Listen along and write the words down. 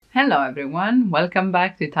Hello everyone, welcome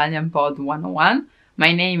back to Italian Pod 101.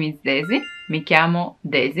 My name is Daisy, mi chiamo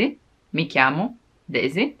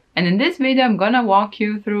Daisy, and in this video I'm gonna walk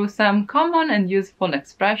you through some common and useful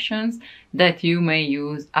expressions that you may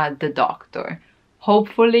use at the doctor.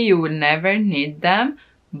 Hopefully you will never need them,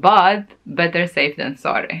 but better safe than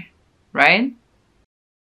sorry, right?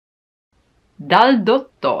 Dal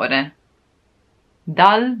dottore.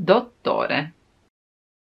 Dal dottore.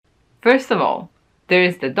 First of all, there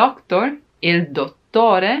is the doctor, il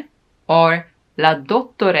dottore, or la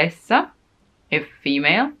dottoressa, if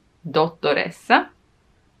female, dottoressa.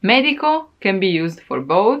 Medico can be used for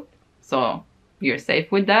both, so you're safe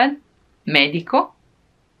with that. Medico,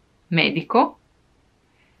 medico.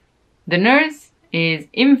 The nurse is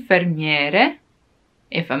infermiere,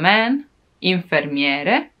 if a man,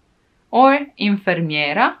 infermiere, or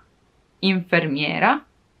infermiera, infermiera,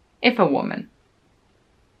 if a woman.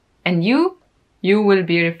 And you will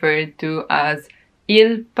be referred to as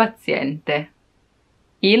il paziente,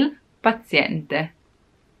 the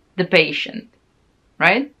patient,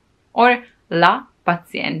 right? Or la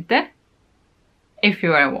paziente, if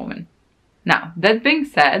you are a woman. Now, that being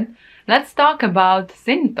said, let's talk about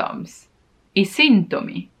symptoms. I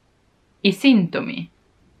sintomi.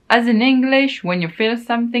 As in English, when you feel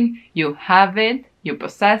something, you have it, you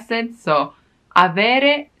possess it, so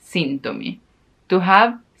avere sintomi, to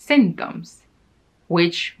have symptoms,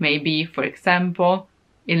 which may be, for example,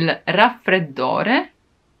 il raffreddore,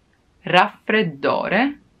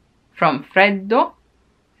 from freddo,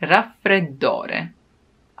 raffreddore,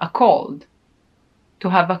 a cold, to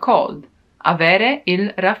have a cold, avere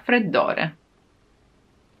il raffreddore.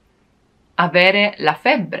 Avere la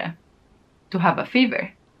febbre, to have a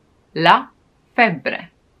fever, la febbre,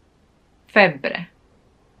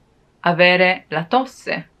 avere la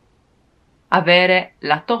tosse, avere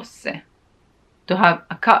la tosse, to have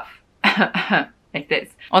a cough, like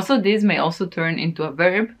this. Also, this may also turn into a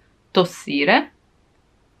verb, tossire,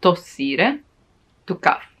 to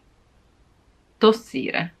cough,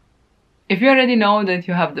 tossire. If you already know that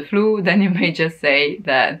you have the flu, then you may just say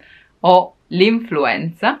that ho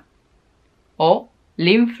l'influenza,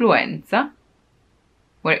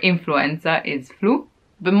 where influenza is flu.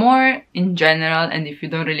 But more in general, and if you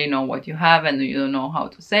don't really know what you have and you don't know how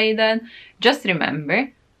to say that, just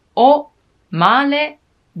remember, ho male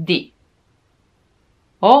di.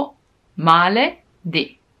 Ho male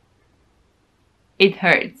di. It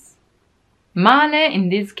hurts. Male in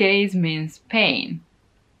this case means pain.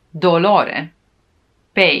 Dolore.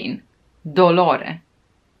 Pain. Dolore.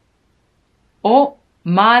 Ho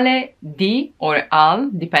male di or al,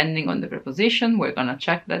 depending on the preposition, we're gonna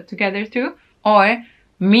check that together too. Or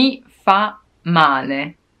mi fa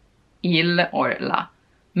male. Il or la.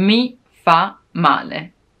 Mi fa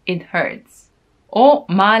male. It hurts. Ho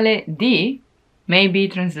male di may be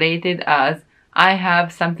translated as I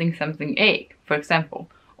have something ache. For example,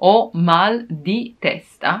 ho mal di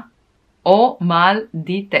testa. Ho mal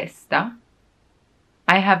di testa.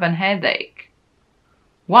 I have an headache.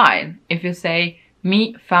 While if you say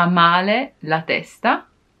mi fa male la testa,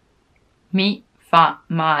 mi fa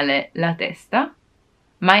male la testa,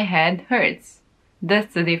 my head hurts.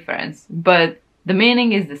 That's the difference, but the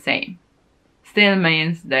meaning is the same. Still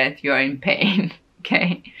means that you're in pain,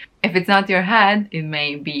 okay? If it's not your head, it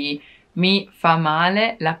may be mi fa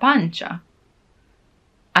male la pancia.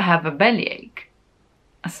 I have a bellyache,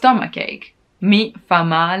 a stomachache. Mi fa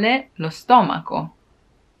male lo stomaco.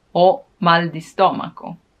 Ho mal di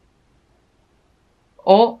stomaco.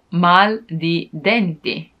 Ho mal di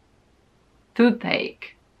denti.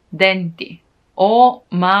 Toothache, denti. Ho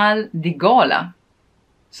mal di gola.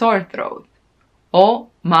 Sore throat. Ho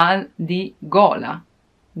mal di gola.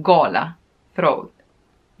 Gola, throat.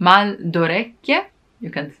 Mal d'orecchie, you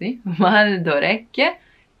can see. Mal d'orecchie,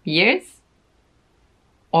 ears.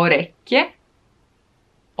 Orecchie.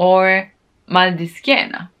 Or mal di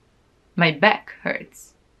schiena. My back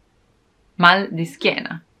hurts. Mal di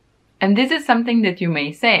schiena. And this is something that you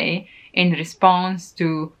may say in response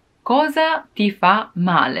to cosa ti fa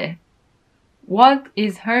male? What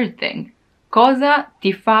is hurting? Cosa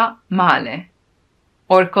ti fa male?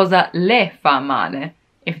 Or cosa le fa male,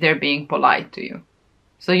 if they're being polite to you.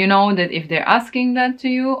 So you know that if they're asking that to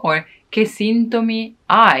you, or che sintomi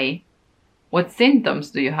hai? What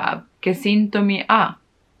symptoms do you have? Che sintomi ha?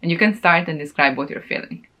 And you can start and describe what you're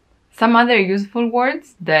feeling. Some other useful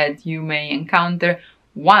words that you may encounter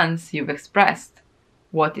once you've expressed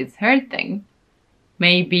what is hurting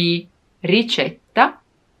may be ricetta.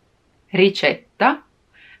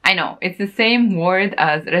 I know, it's the same word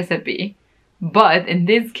as recipe, but in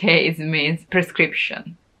this case it means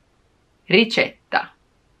prescription. Ricetta.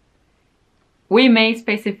 We may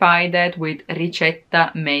specify that with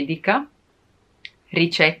ricetta medica,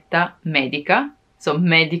 so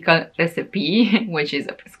medical recipe, which is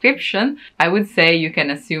a prescription. I would say you can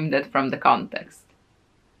assume that from the context.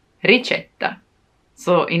 Ricetta.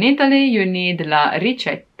 So in Italy you need la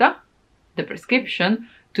ricetta, the prescription,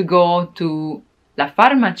 to go to la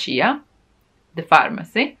farmacia, the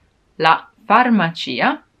pharmacy, la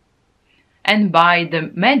farmacia, and buy the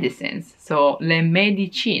medicines, so le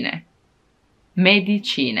medicine,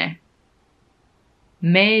 medicine,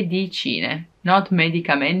 medicine, not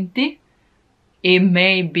medicamenti. It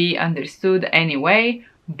may be understood anyway,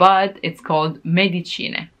 but it's called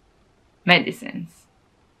medicine, medicines.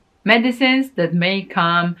 Medicines that may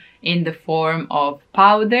come in the form of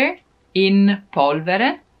powder, in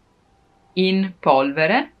polvere,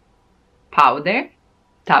 powder,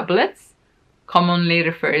 tablets, commonly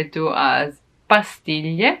referred to as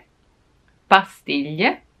pastiglie,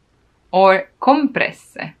 or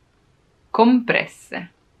compresse,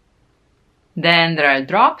 Then there are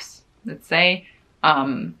drops, let's say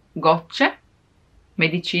gocce,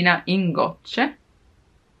 medicina in gocce,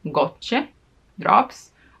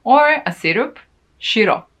 drops, or a syrup,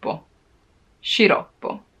 sciroppo.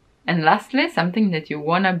 And lastly, something that you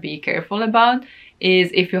wanna be careful about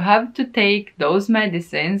is if you have to take those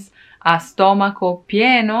medicines a stomaco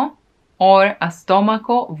pieno or a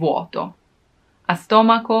stomaco vuoto. A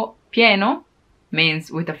stomaco pieno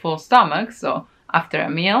means with a full stomach, so after a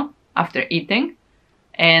meal, after eating,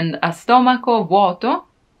 and a stomaco vuoto,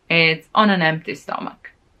 it's on an empty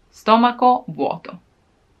stomach. Stomaco vuoto.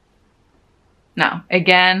 Now,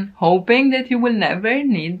 again, hoping that you will never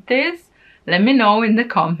need this, let me know in the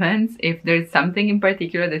comments if there's something in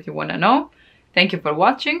particular that you want to know. Thank you for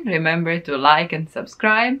watching. Remember to like and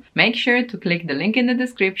subscribe. Make sure to click the link in the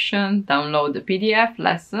description, download the PDF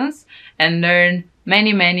lessons, and learn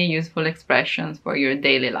many useful expressions for your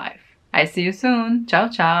daily life. I see you soon. Ciao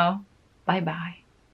ciao. Bye bye.